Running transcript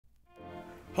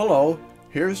Hello,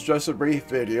 here's just a brief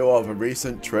video of a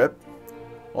recent trip.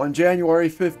 On January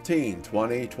 15,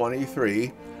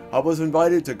 2023, I was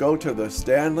invited to go to the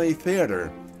Stanley Theater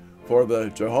for the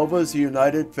Jehovah's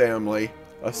United Family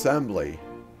Assembly.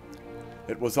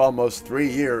 It was almost 3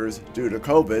 years due to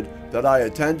COVID that I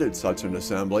attended such an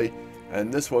assembly,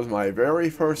 and this was my very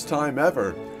first time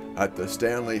ever at the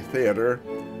Stanley Theater,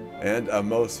 and a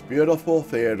most beautiful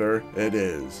theater it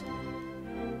is.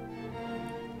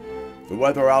 The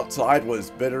weather outside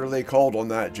was bitterly cold on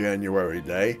that January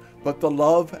day, but the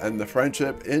love and the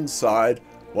friendship inside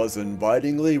was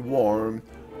invitingly warm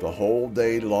the whole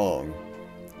day long.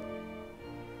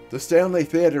 The Stanley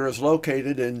Theater is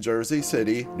located in Jersey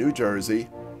City, New Jersey.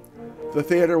 The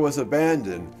theater was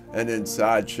abandoned and in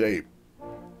sad shape.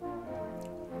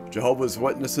 Jehovah's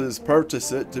Witnesses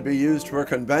purchased it to be used for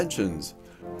conventions,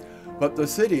 but the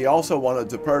city also wanted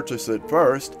to purchase it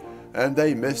first, and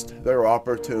they missed their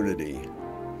opportunity.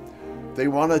 They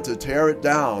wanted to tear it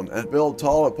down and build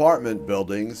tall apartment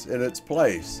buildings in its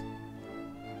place.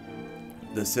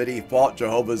 The city fought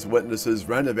Jehovah's Witnesses'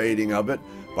 renovating of it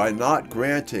by not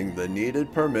granting the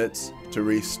needed permits to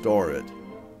restore it.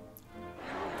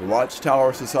 The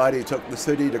Watchtower Society took the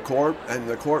city to court, and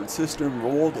the court system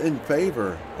ruled in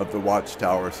favor of the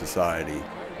Watchtower Society.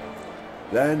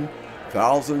 Then,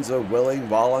 thousands of willing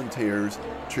volunteers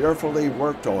cheerfully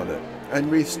worked on it and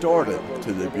restored it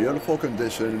to the beautiful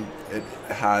condition it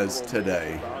has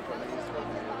today.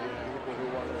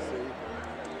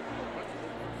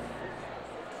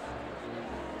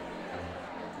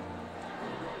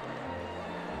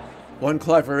 One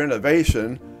clever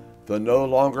innovation, the no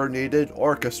longer needed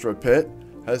orchestra pit,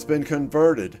 has been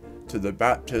converted to the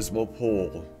baptismal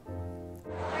pool.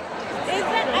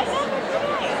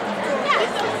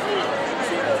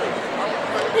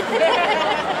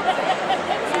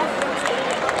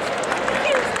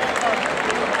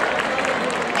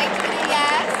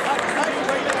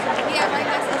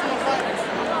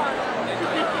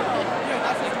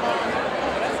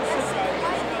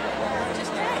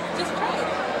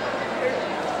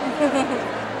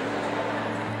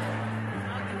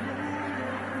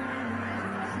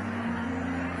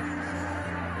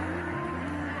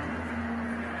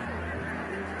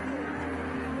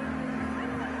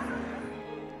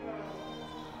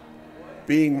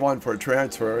 Being one for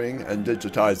transferring and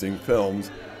digitizing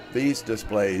films, these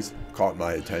displays caught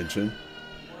my attention.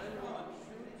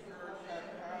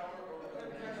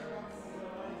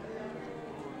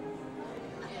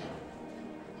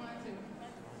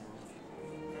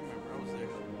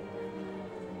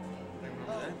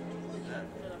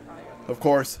 Of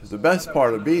course, the best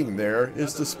part of being there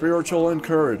is the spiritual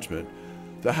encouragement,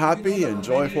 the happy and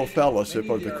joyful fellowship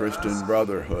of the Christian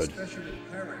Brotherhood.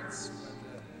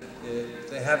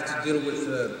 They have to deal with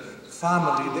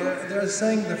family. They're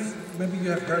saying that maybe you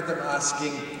have heard them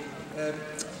asking,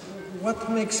 what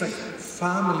makes a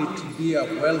family to be a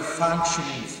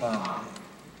well-functioning family?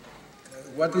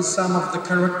 What is some of the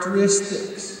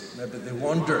characteristics? Maybe they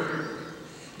wonder.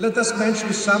 Let us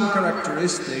mention some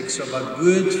characteristics of a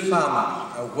good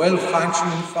family, a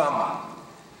well-functioning family.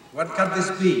 What can this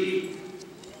be?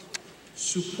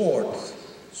 Support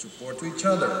to each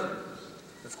other.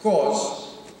 Of course,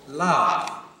 love.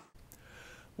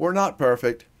 We're not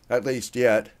perfect, at least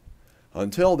yet.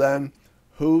 Until then,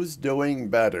 who's doing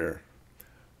better?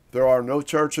 There are no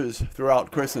churches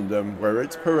throughout Christendom where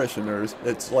its parishioners,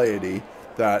 its laity,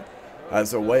 that,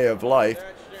 as a way of life,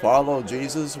 follow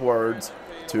Jesus' words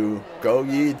to "Go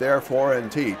ye therefore and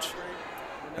teach,"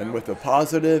 and with a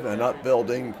positive and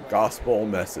upbuilding gospel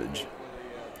message.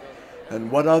 And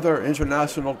what other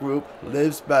international group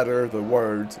lives better the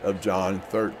words of John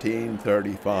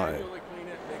 13:35?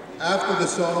 After the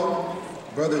song,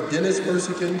 Brother Dennis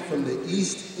Persican from the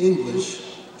East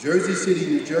English, Jersey City,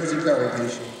 New Jersey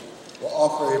congregation will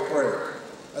offer a prayer.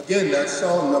 Again, that's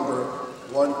song number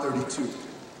 132.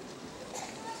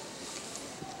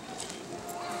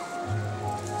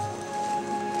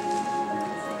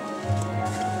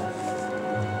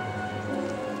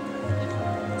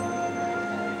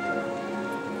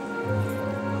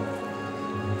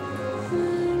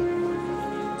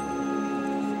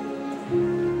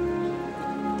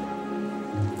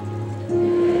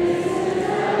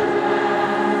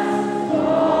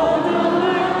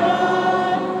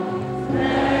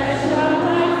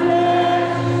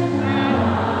 Now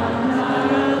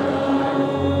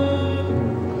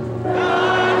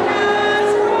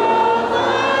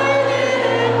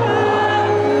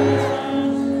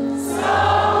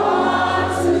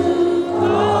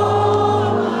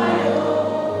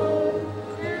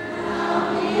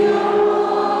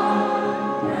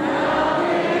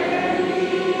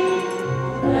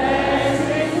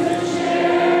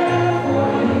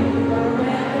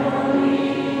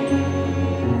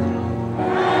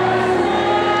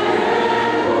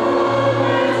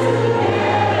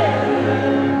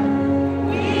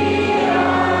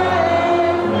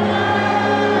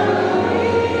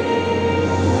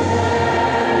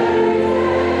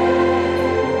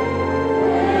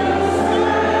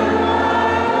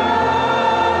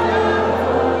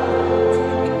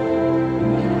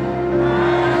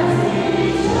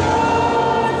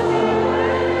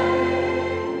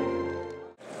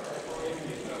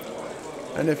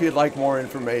if you'd like more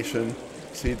information,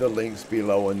 see the links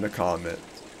below in the comment.